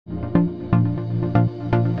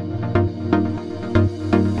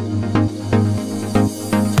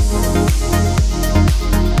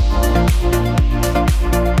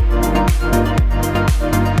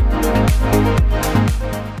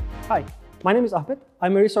my name is Ahmet.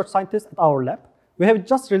 I'm a research scientist at our lab. We have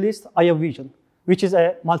just released AI Vision, which is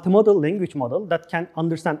a multimodal language model that can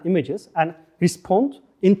understand images and respond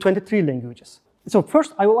in 23 languages. So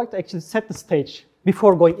first, I would like to actually set the stage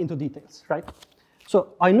before going into details, right?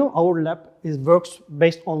 So I know our lab works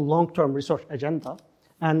based on long-term research agenda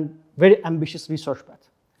and very ambitious research bet.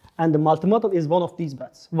 And the multimodal is one of these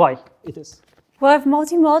bets. Why it is? Well, if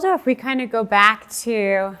multimodal, if we kind of go back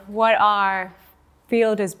to what our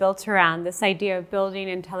field is built around, this idea of building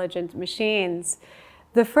intelligent machines,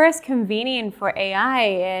 the first convening for AI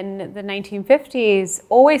in the 1950s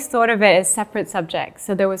always thought of it as separate subjects.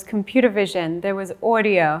 So there was computer vision, there was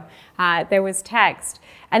audio, there was text.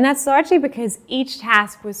 And that's largely because each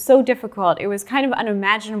task was so difficult. It was kind of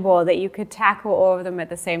unimaginable that you could tackle all of them at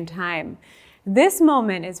the same time. This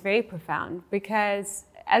moment is very profound because,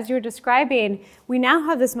 as you're describing, we now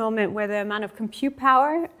have this moment where the amount of compute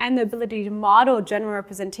power and the ability to model general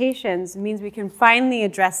representations means we can finally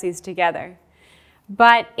address these together.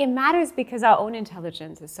 But it matters because our own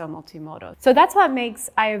intelligence is so multimodal. So that's what makes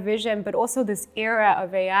AI Vision, but also this era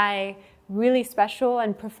of AI, really special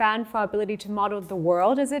and profound for our ability to model the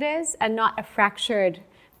world as it is and not a fractured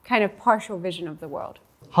kind of partial vision of the world.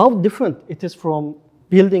 How different it is from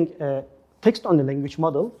building a text-only language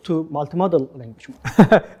model to multimodal language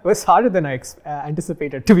model? It was harder than I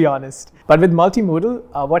anticipated, to be honest. But with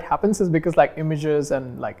multimodal, what happens is because like images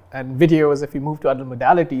and videos, if you move to other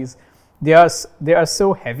modalities, they are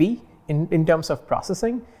so heavy in terms of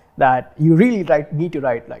processing that you really need to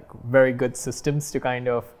write like very good systems to kind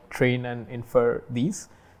of train and infer these.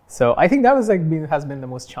 So I think that was has been the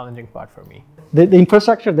most challenging part for me. The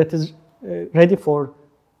infrastructure that is ready for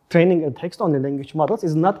training a text-only language models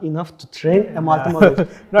is not enough to train a multimodal.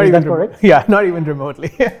 Is that correct? Yeah, not even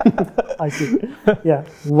remotely. I see. Yeah.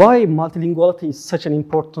 Why multilinguality is such an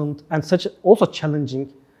important and such also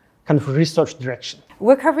challenging kind of research direction?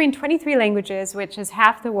 We're covering 23 languages, which is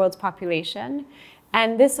half the world's population.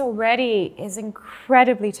 And this already is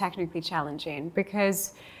incredibly technically challenging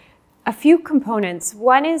because a few components.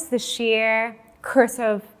 One is the sheer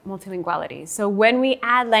cursive multilinguality. So when we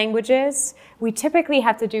add languages, we typically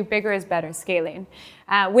have to do bigger is better scaling,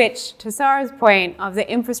 which, to Sara's point of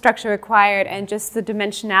the infrastructure required and just the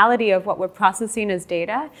dimensionality of what we're processing as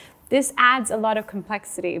data, this adds a lot of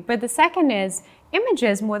complexity. But the second is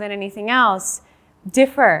images, more than anything else,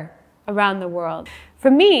 differ around the world. For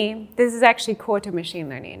me, this is actually core to machine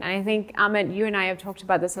learning. And I think, Ahmet, you and I have talked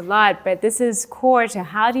about this a lot, but this is core to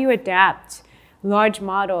how do you adapt large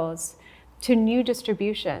models to new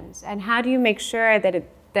distributions? And how do you make sure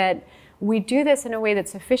that we do this in a way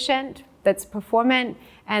that's efficient, that's performant,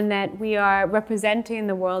 and that we are representing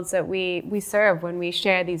the worlds that we serve when we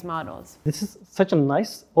share these models? This is such a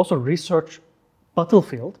nice also research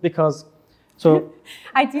battlefield because so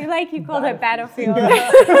I do like you called it battlefield.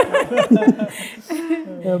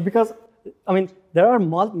 Because I mean there are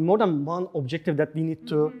more than one objective that we need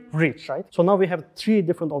to reach, right? So now we have 3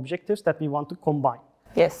 different objectives that we want to combine.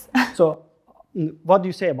 Yes. So what do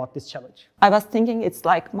you say about this challenge? I was thinking it's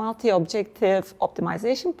like multi-objective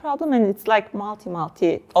optimization problem and it's like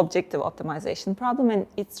multi-objective optimization problem, and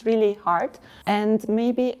it's really hard. And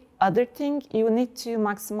maybe other thing, you need to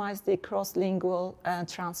maximize the cross-lingual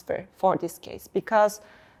transfer for this case, because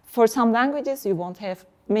for some languages you won't have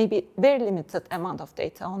maybe very limited amount of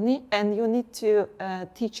data only, and you need to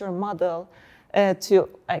teach your model to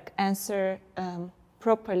answer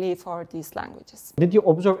properly for these languages. Did you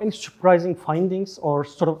observe any surprising findings or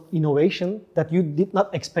sort of innovation that you did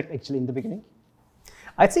not expect actually in the beginning?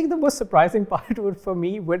 I think the most surprising part for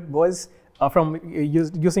me was from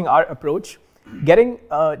using our approach. Getting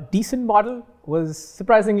a decent model was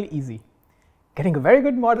surprisingly easy. Getting a very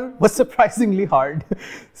good model was surprisingly hard.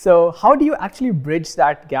 So how do you actually bridge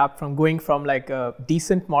that gap from going from like a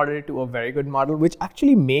decent model to a very good model, which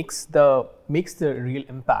actually makes the real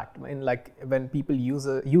impact in like when people use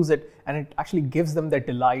it and it actually gives them the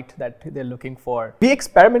delight that they're looking for. We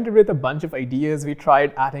experimented with a bunch of ideas. We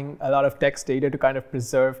tried adding a lot of text data to kind of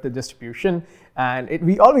preserve the distribution, and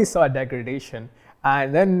we always saw a degradation.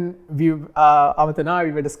 And then Ahmet and I,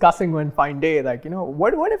 we were discussing one fine day, like,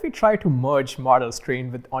 what if we try to merge models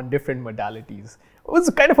trained on different modalities? It was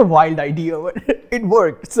kind of a wild idea, but it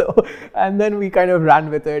worked. So, and then we kind of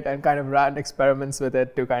ran with it and kind of ran experiments with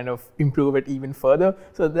it to kind of improve it even further.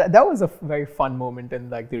 So that was a very fun moment in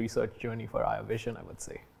like the research journey for AI Vision, I would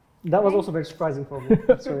say. That was also very surprising for me.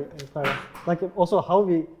 Sorry, like also how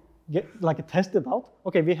we test it out.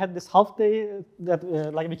 Okay, we had this half day that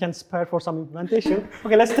we can spare for some implementation.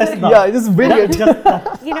 Okay, let's test it out. Yeah, just brilliant.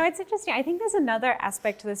 It's interesting. I think there's another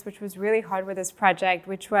aspect to this which was really hard with this project,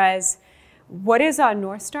 which was what is our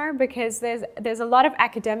North Star? Because there's a lot of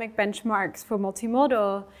academic benchmarks for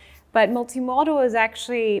multimodal, but multimodal is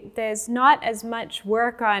actually, there's not as much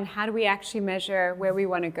work on how do we actually measure where we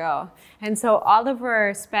want to go. And so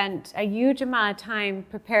Oliver spent a huge amount of time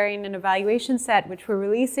preparing an evaluation set, which we're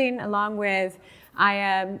releasing along with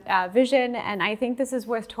Vision, and I think this is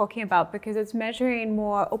worth talking about because it's measuring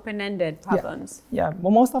more open-ended problems. Yeah,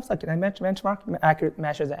 well, most of the academic benchmark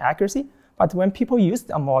measures the accuracy, but when people use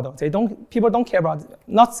a model, people don't care about,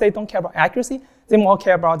 not say don't care about accuracy, they more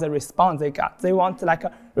care about the response they got. They want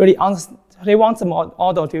to they want the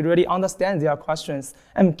model to really understand their questions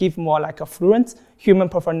and give more like a fluent, human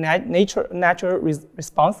preferred natural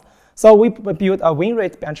response. So we built a win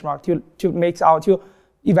rate benchmark to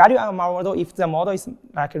evaluate our model if the model is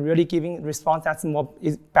like really giving response that's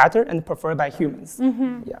is better and preferred by humans.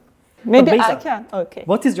 Mm-hmm. Yeah. Maybe Beyza, I can. Okay.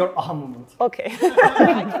 What is your aha moment? Okay.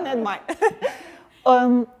 I can add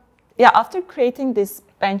mine. Yeah, after creating this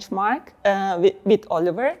benchmark with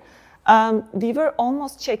Oliver, we were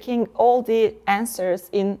almost checking all the answers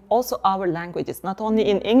in also our languages, not only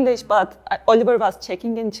in English, but Oliver was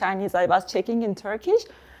checking in Chinese, I was checking in Turkish.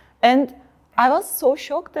 And I was so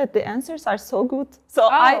shocked that the answers are so good. So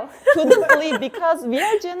I couldn't believe, because we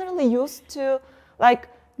are generally used to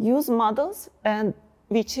use models and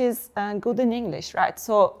which is good in English, right?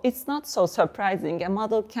 So it's not so surprising. A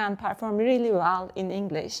model can perform really well in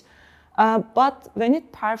English. But when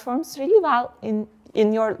it performs really well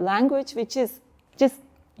in your language, which is just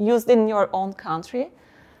used in your own country,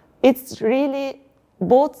 it's really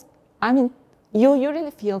both, I mean, you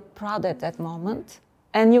really feel proud at that moment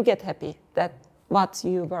and you get happy that what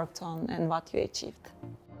you worked on and what you achieved.